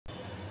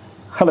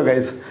Hello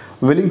guys,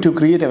 willing to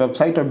create a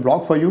website or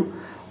blog for you,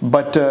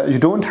 but you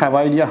don't have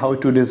idea how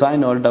to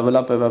design or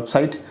develop a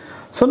website.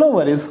 So no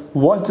worries,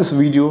 watch this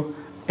video.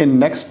 In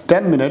next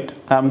 10 minutes,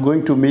 I'm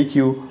going to make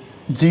you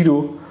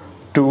zero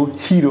to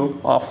hero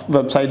of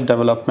website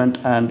development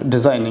and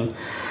designing.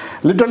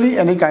 Literally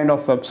any kind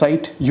of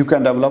website you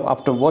can develop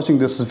after watching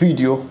this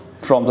video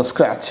from the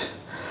scratch.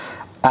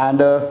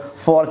 And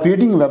for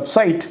creating a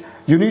website,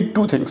 you need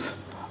two things,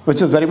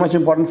 which is very much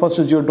important. First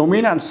is your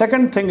domain, and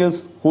second thing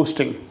is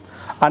hosting.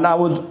 And I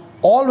would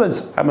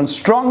always,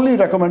 strongly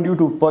recommend you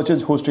to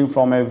purchase hosting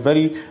from a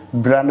very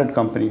branded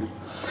company.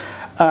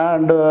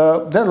 And there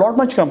are a lot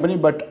much company,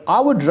 but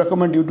I would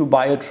recommend you to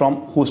buy it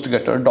from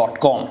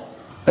hostgator.com.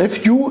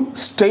 If you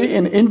stay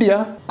in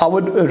India, I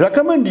would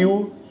recommend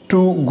you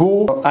to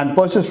go and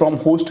purchase from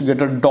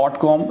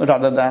hostgator.com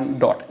rather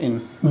than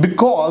 .in,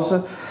 because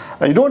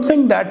you don't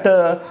think that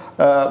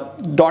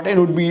 .in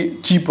would be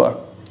cheaper.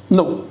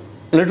 No,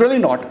 literally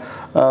not.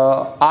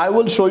 I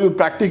will show you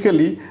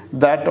practically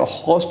that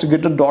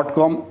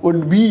hostgator.com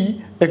would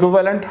be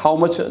equivalent how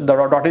much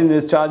the .in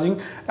is charging,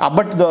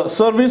 but the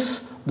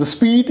service, the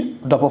speed,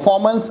 the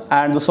performance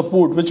and the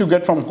support which you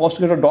get from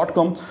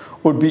hostgator.com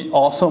would be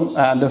awesome,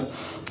 and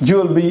you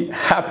will be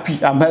happy,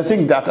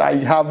 amazing that I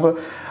have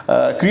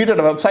created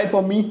a website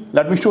for me.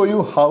 Let me show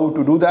you how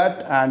to do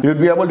that, and you'll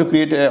be able to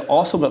create an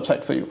awesome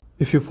website for you.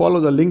 If you follow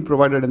the link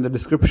provided in the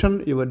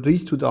description, you will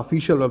reach to the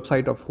official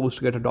website of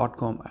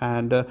hostgator.com,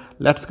 and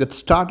let's get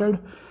started.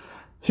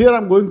 Here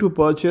I'm going to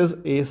purchase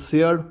a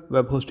shared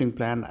web hosting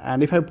plan,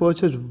 and if I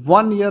purchase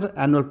 1 year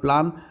annual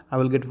plan, I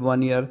will get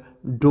 1 year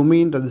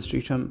domain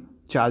registration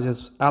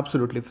charges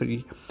absolutely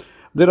free.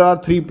 There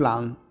are 3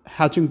 plans: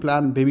 hatching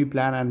plan, baby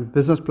plan and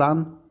business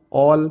plan.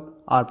 All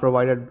are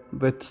provided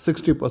with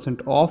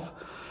 60% off.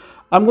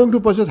 I'm going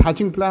to purchase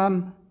hatching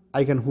plan.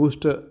 I can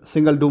host a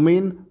single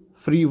domain,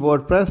 free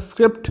WordPress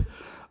script,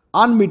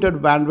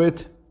 unmetered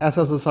bandwidth,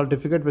 SSL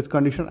certificate with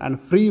condition, and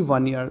free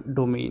 1 year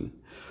domain.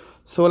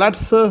 So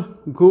let's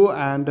go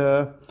and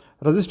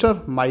register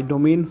my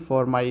domain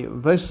for my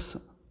wish.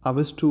 I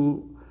wish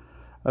to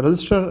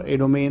register a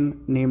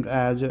domain named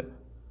as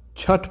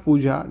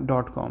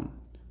chatpuja.com,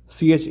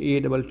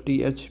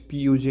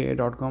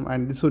 chatpuja.com,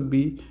 and this would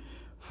be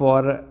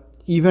for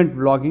event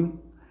blogging,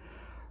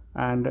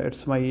 and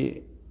it's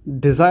my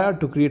desire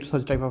to create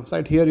such type of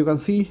site. Here you can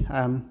see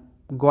I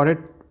got it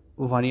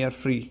 1 year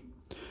free.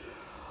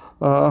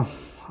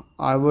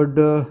 I would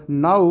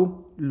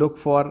now look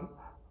for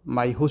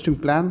my hosting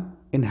plan.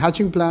 In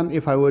hatching plan,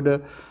 if I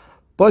would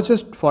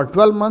purchase for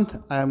 12 months,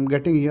 I am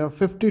getting here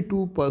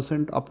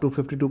 52% up to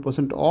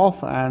 52%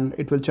 off, and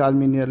it will charge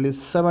me nearly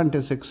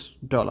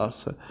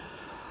 $76.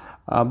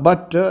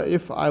 But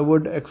if I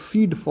would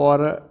exceed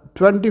for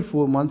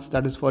 24 months,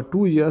 that is for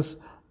 2 years,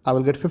 I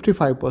will get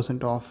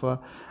 55% off,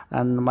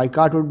 and my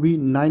cart would be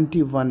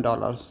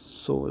 $91.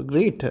 So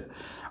great.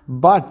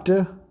 But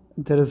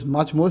there is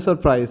much more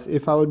surprise.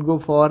 If I would go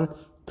for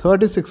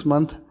 36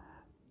 months,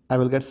 I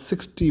will get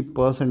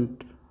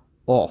 60%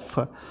 off.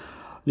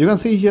 You can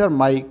see here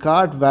my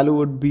cart value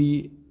would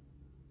be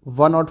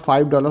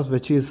 $105,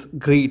 which is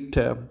great.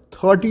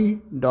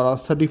 $30,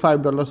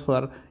 $35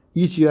 for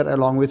each year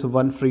along with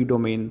 1 free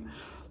domain.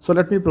 So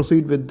let me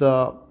proceed with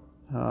the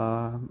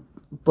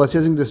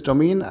purchasing this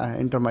domain. I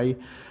enter my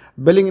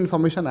billing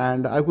information,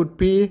 and I could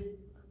pay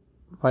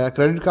via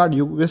credit card.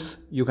 You wish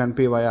you can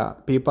pay via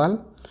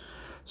PayPal.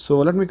 So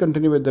let me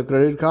continue with the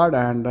credit card,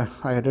 and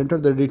I had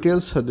entered the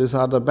details. These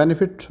are the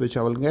benefits which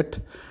I will get.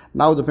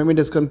 Now the payment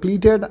is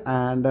completed,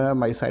 and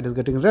my site is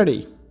getting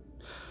ready.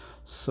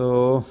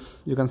 So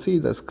you can see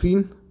the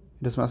screen.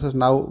 This message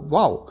now.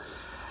 Wow,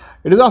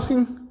 it is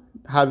asking,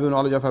 have you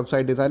knowledge of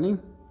website designing?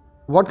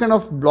 What kind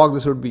of blog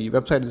this would be?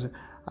 Website.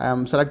 I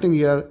am selecting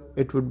here.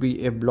 It would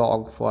be a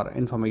blog for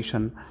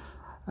information,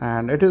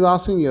 and it is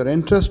asking your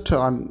interest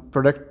on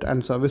product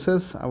and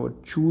services. I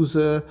would choose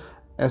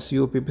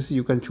SEO, PPC.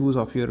 You can choose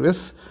of your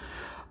wish.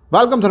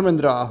 Welcome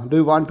Dharmendra, do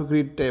you want to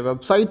create a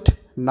website?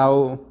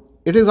 Now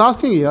it is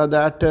asking here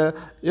that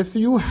if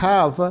you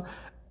have a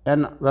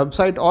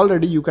website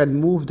already, you can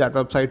move that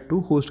website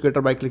to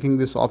HostGator by clicking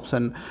this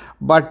option.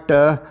 But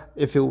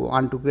if you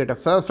want to create a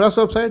fresh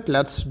website,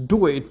 let's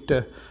do it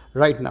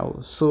right now.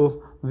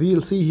 So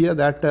we'll see here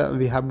that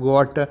we have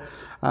got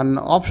an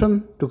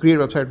option to create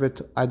a website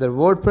with either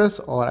WordPress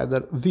or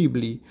either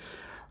Weebly.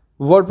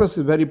 WordPress is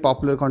a very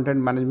popular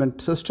content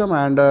management system,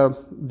 and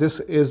this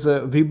is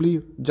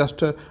Weebly.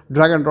 Just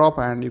drag and drop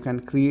and you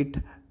can create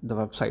the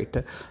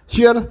website.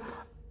 Here,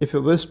 if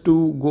you wish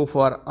to go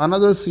for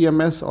another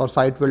CMS or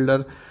site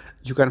builder,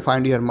 you can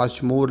find here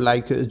much more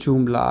like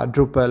Joomla,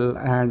 Drupal,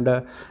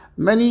 and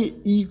many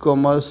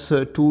e-commerce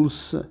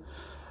tools,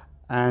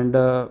 and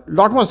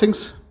lot more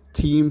things,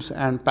 themes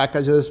and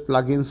packages,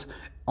 plugins.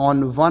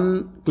 On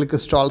one click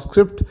install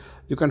script,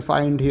 you can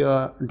find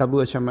here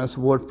WHMS,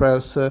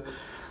 WordPress.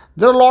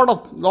 There are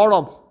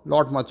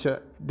lot much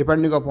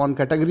depending upon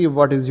category.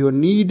 What is your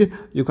need,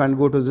 you can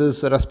go to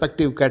this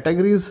respective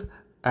categories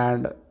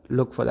and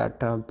look for that.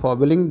 For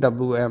billing,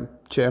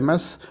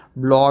 WHMS,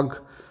 blog,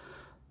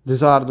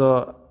 these are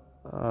the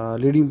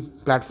leading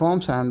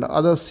platforms, and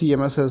other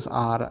CMSs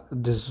are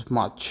this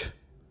much.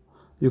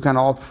 You can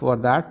opt for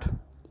that.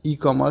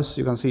 E-commerce,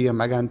 you can see a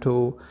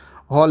Magento,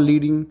 all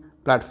leading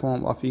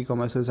platform of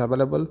e-commerce is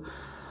available.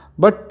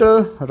 But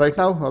right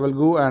now I will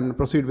go and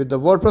proceed with the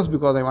WordPress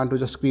because I want to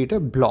just create a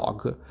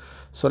blog.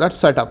 So let's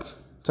set up.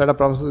 Setup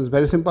process is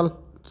very simple.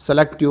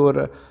 Select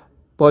your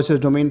purchase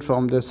domain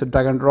from this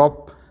drag and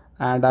drop,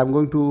 and I'm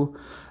going to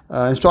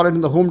install it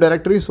in the home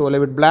directory, so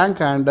leave it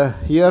blank, and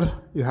here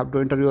you have to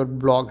enter your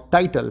blog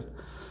title,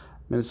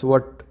 means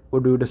what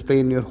would you display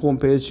in your home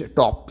page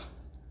top.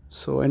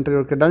 So enter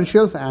your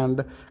credentials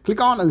and click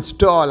on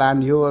install,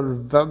 and your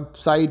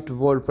website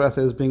WordPress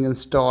is being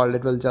installed.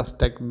 It will just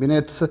take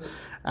minutes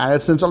and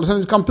its installation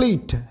is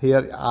complete.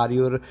 Here are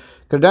your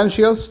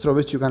credentials through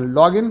which you can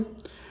log in.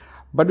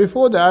 But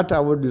before that, I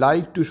would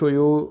like to show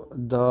you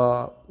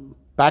the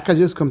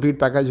packages, complete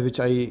package which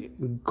I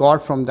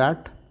got from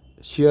that.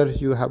 Here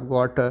you have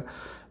got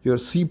your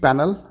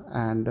cPanel,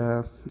 and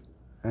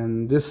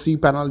this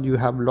cPanel you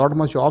have lot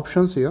much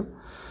options here.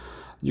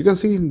 You can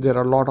see there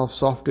are a lot of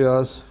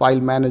softwares,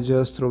 file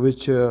managers through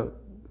which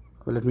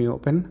let me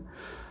open,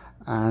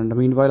 and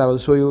meanwhile I will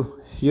show you.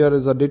 Here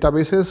is the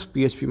databases,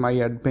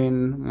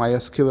 PHPMyAdmin,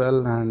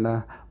 MySQL,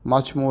 and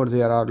much more.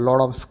 There are a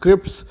lot of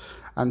scripts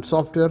and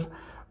software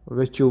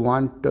which you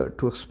want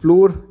to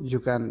explore. You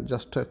can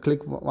just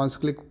click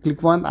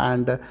one,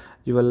 and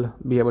you will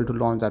be able to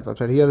launch that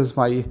website. Here is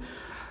my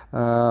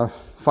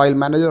file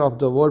manager of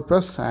the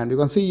WordPress, and you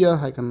can see here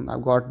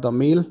I've got the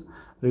mail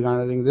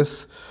regarding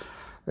this.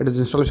 It is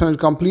installation is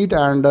complete,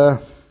 and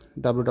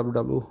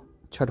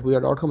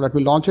www.chatpuja.com. Let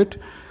me launch it.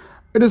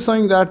 It is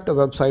showing that the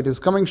website is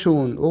coming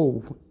soon.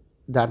 Oh,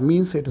 that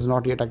means it is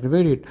not yet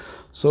activated.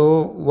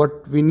 So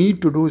what we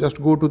need to do,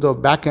 just go to the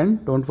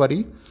backend, don't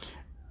worry,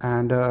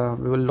 and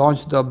we will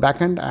launch the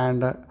backend,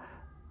 and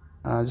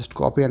just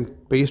copy and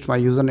paste my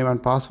username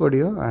and password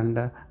here,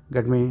 and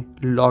get me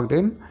logged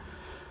in.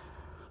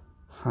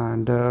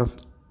 And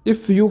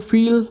if you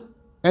feel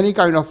any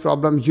kind of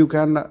problem, you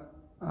can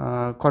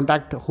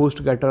contact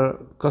HostGator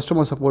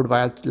customer support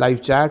via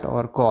live chat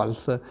or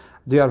calls.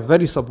 They are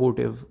very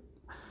supportive.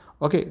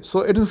 Okay, so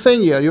it is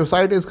saying here your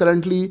site is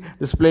currently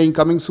displaying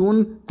coming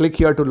soon. Click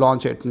here to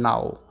launch it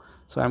now.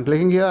 So I'm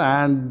clicking here,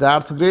 and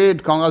that's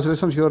great.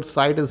 Congratulations, your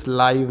site is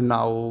live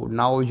now.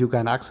 Now you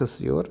can access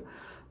your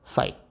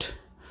site.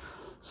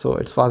 So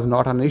it was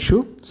not an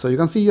issue. So you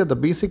can see here the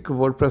basic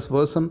WordPress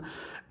version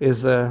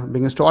is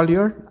being installed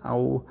here.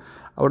 Now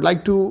I would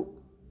like to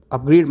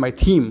upgrade my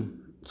theme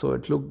so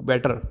it look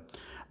better.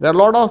 There are a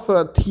lot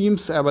of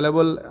themes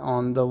available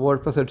on the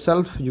WordPress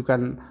itself. You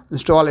can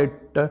install it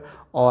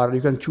or you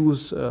can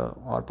choose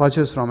or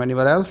purchase from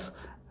anywhere else,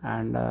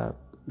 and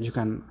you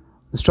can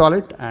install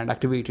it and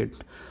activate it.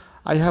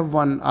 I have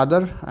one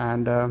other,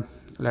 and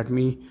let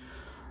me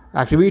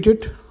activate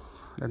it.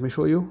 Let me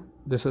show you.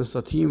 This is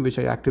the theme which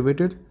I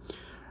activated,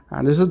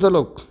 and this is the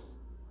look.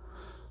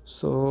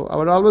 So I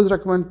would always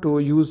recommend to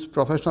use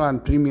professional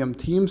and premium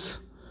themes,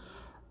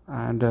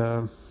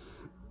 and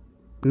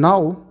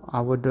now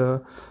I would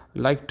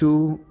like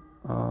to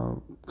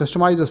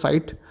customize the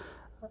site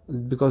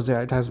because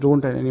it has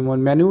don't have any more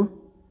menu.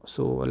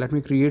 So let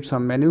me create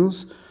some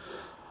menus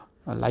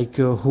like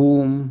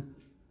home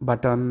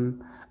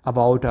button,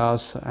 about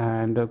us,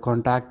 and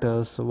contact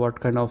us, what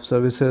kind of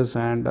services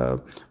and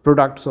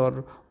products,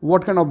 or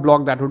what kind of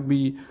blog that would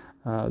be.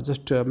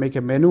 Just make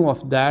a menu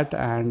of that,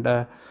 and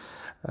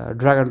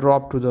drag and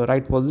drop to the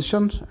right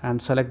position and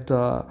select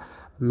the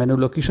menu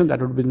location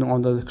that would be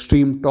on the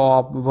extreme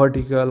top,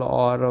 vertical,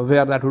 or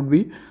where that would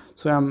be.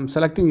 So I'm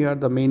selecting here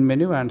the main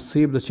menu and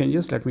save the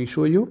changes. Let me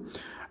show you.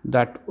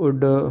 That would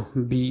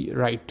be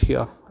right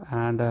here,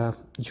 and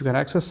you can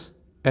access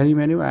any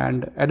menu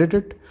and edit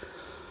it,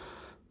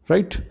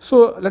 right?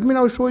 So let me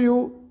now show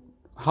you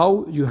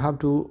how you have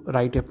to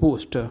write a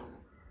post.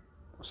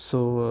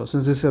 So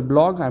since this is a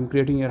blog, I'm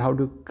creating here how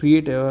to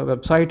create a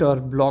website or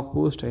blog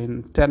post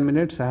in 10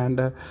 minutes,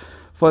 and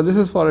for this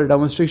is for a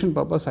demonstration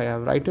purpose. I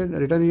have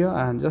written here,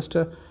 and just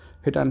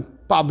hit and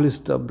publish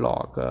the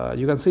blog.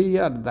 You can see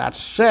here,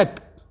 that's it,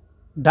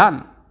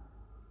 done.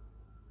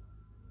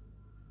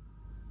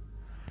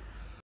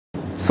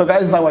 So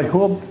guys, now I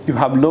hope you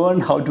have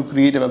learned how to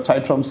create a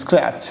website from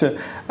scratch, and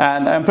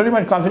I'm pretty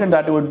much confident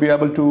that I would be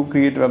able to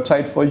create a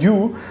website for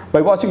you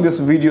by watching this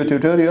video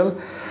tutorial.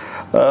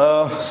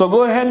 So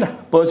go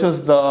ahead,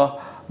 purchase the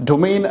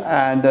domain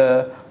and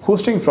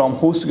hosting from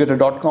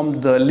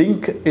hostgator.com. The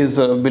link is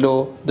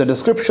below the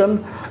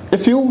description.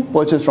 If you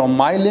purchase from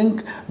my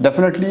link,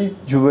 definitely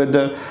you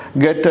would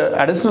get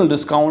additional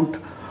discount,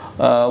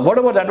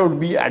 whatever that would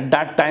be at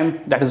that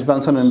time, that is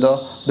mentioned in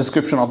the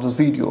description of this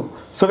video.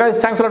 So guys,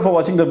 thanks a lot for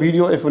watching the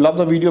video. If you love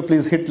the video,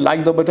 please hit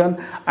like the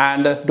button,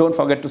 and don't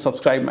forget to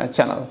subscribe my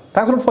channel.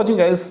 Thanks a lot for watching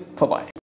guys. Bye bye.